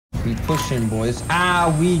We pushing, boys.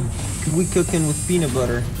 Ah, we cooking with peanut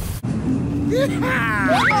butter.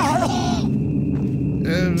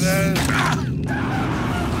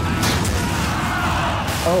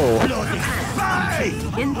 Oh.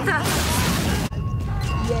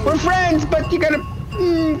 We're friends, but you gotta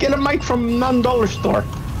get a mic from non-dollar store.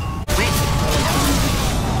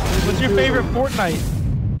 What's your favorite Fortnite?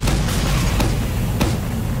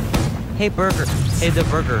 Hey, Burger. Hey, the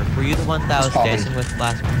Burger. Were you the one that was dancing with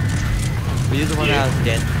last one? Were you the one that was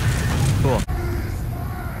dancing? Cool.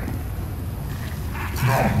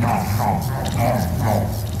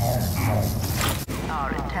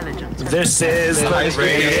 This is the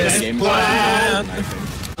greatest plan.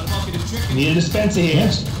 Need a dispenser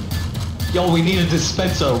here. Yo, we need a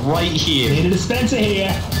dispenser right here. Need a dispenser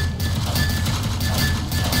here.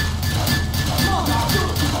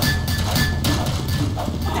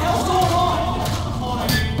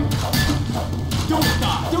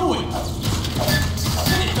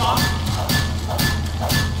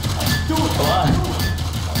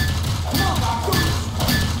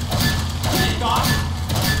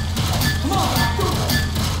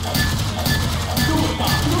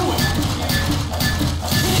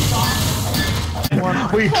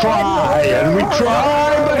 We try and we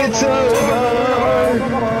try, but it's over.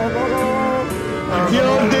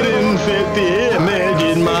 You didn't fit the image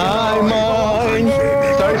in my mind.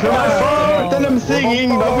 Sorry for my fault that I'm singing,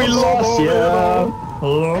 but we lost you.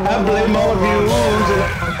 I blame all of you.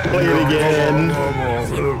 Play it again.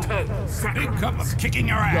 Big cup of kicking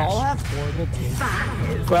your ass. Y'all have horrible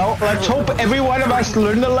taste. Well, let's hope every one of us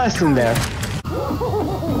learned a lesson there.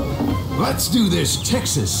 Let's do this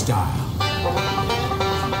Texas style.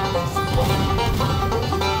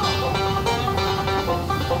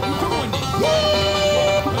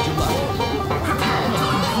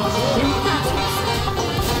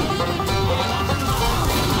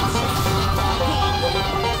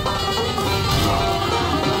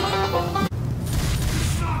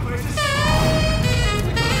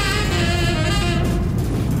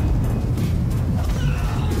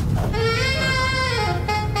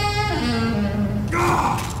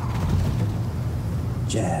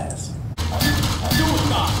 Jazz. Do it,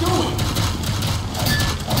 Doc, do it!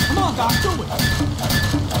 Come on, Doc, do it!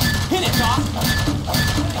 Hit it, Doc!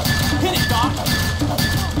 Hit it, Doc!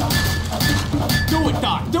 Do it,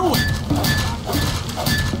 Doc, do it!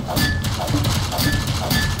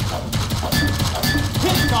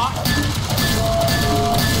 Hit it, Doc!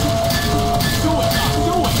 Do it, Doc,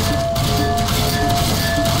 do it!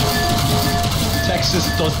 Texas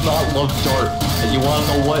does not love dirt. And you wanna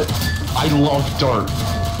know what? I love dirt.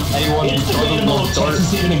 Anyone who doesn't love dirt,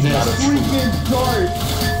 Texas even exists. freaking dirt.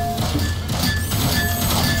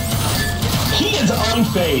 He is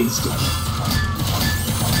unfazed.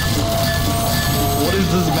 What is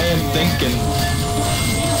this man thinking?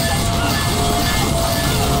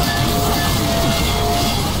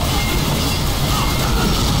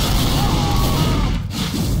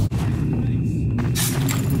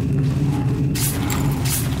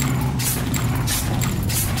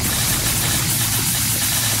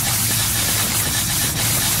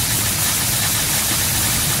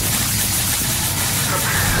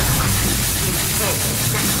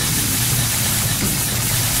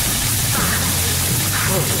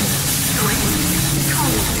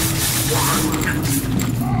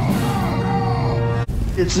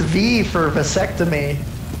 It's V for vasectomy.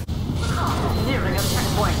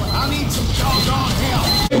 I need some doggone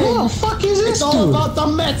help! Who the fuck is this It's all about the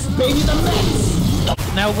Mets, baby, the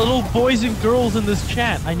Mets! Now, little boys and girls in this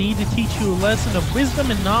chat, I need to teach you a lesson of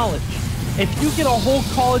wisdom and knowledge. If you get a whole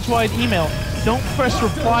college-wide email, don't press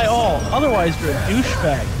reply all, otherwise you're a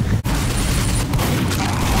douchebag.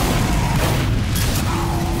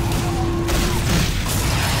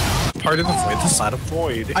 Pardon the void, the side of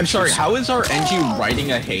void. I'm sorry, how is our NG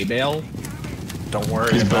riding a hay bale? Don't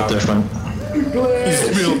worry He's built about it. different.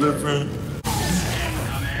 He's built different.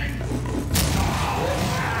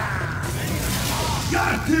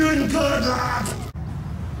 Got doing good, lad!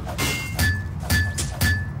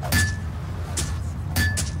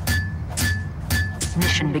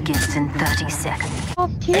 Mission begins in 30 seconds.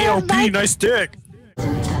 AOP, nice dick.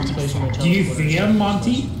 Do you see him,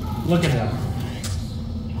 Monty? Look at him.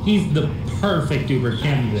 He's the perfect Uber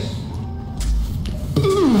candidate.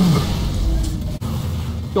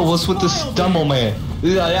 Yo, what's with this demo man?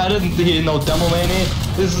 I didn't hear no demo man here.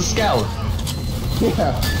 This is a scout.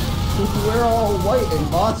 Yeah. We're all white in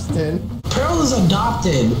Boston. Pearl is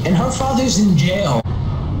adopted, and her father's in jail.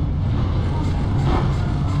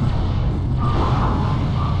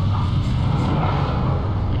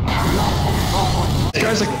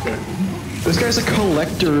 This This guy's a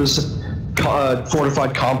collector's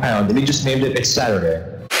fortified compound, and he just named it It's Saturday.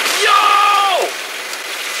 Yo!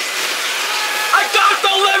 I got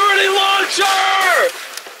the Liberty Launcher!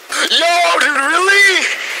 Yo, dude, really?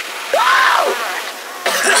 Wow!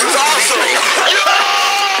 This is awesome! Yo!